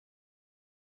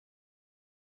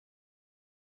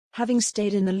Having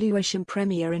stayed in the Lewisham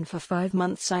Premier Inn for 5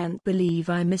 months, I can't believe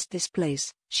I missed this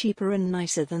place. Cheaper and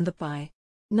nicer than the Pie.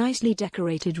 Nicely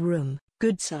decorated room,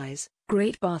 good size,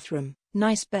 great bathroom,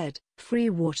 nice bed, free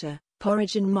water,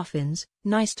 porridge and muffins,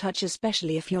 nice touch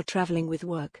especially if you're traveling with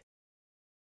work.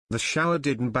 The shower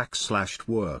didn't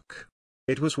work.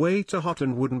 It was way too hot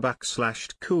and wouldn't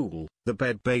cool. The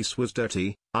bed base was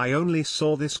dirty. I only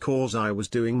saw this cause I was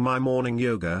doing my morning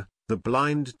yoga. The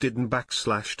blind didn't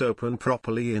open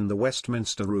properly in the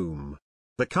Westminster room.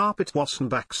 The carpet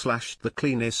wasn't the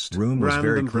cleanest. Room was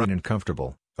very clean and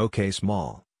comfortable. Okay,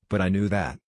 small, but I knew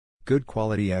that. Good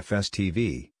quality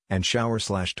FSTV, and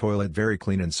shower/toilet very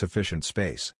clean and sufficient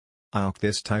space. I'll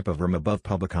this type of room above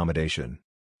pub accommodation.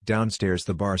 Downstairs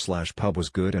the bar/pub was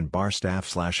good and bar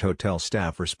staff/hotel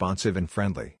staff responsive and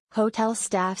friendly. Hotel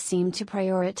staff seemed to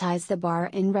prioritize the bar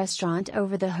and restaurant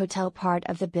over the hotel part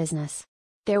of the business.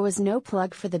 There was no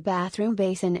plug for the bathroom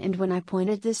basin, and when I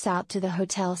pointed this out to the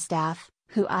hotel staff,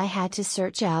 who I had to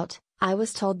search out, I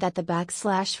was told that the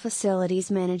 /facilities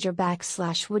manager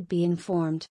would be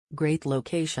informed. Great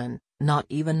location, not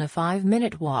even a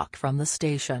 5-minute walk from the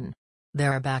station.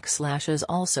 There are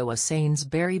also a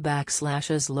Sainsbury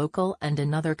local and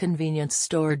another convenience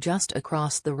store just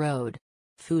across the road.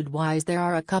 Food-wise, there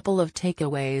are a couple of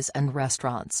takeaways and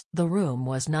restaurants. The room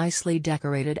was nicely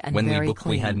decorated and very clean. When we booked,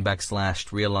 we hadn't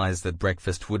realized that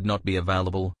breakfast would not be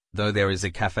available, though there is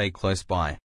a cafe close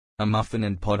by. A muffin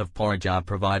and pot of porridge are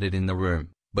provided in the room,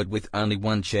 but with only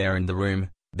one chair in the room,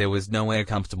 there was nowhere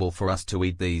comfortable for us to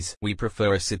eat these. We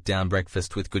prefer a sit-down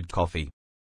breakfast with good coffee.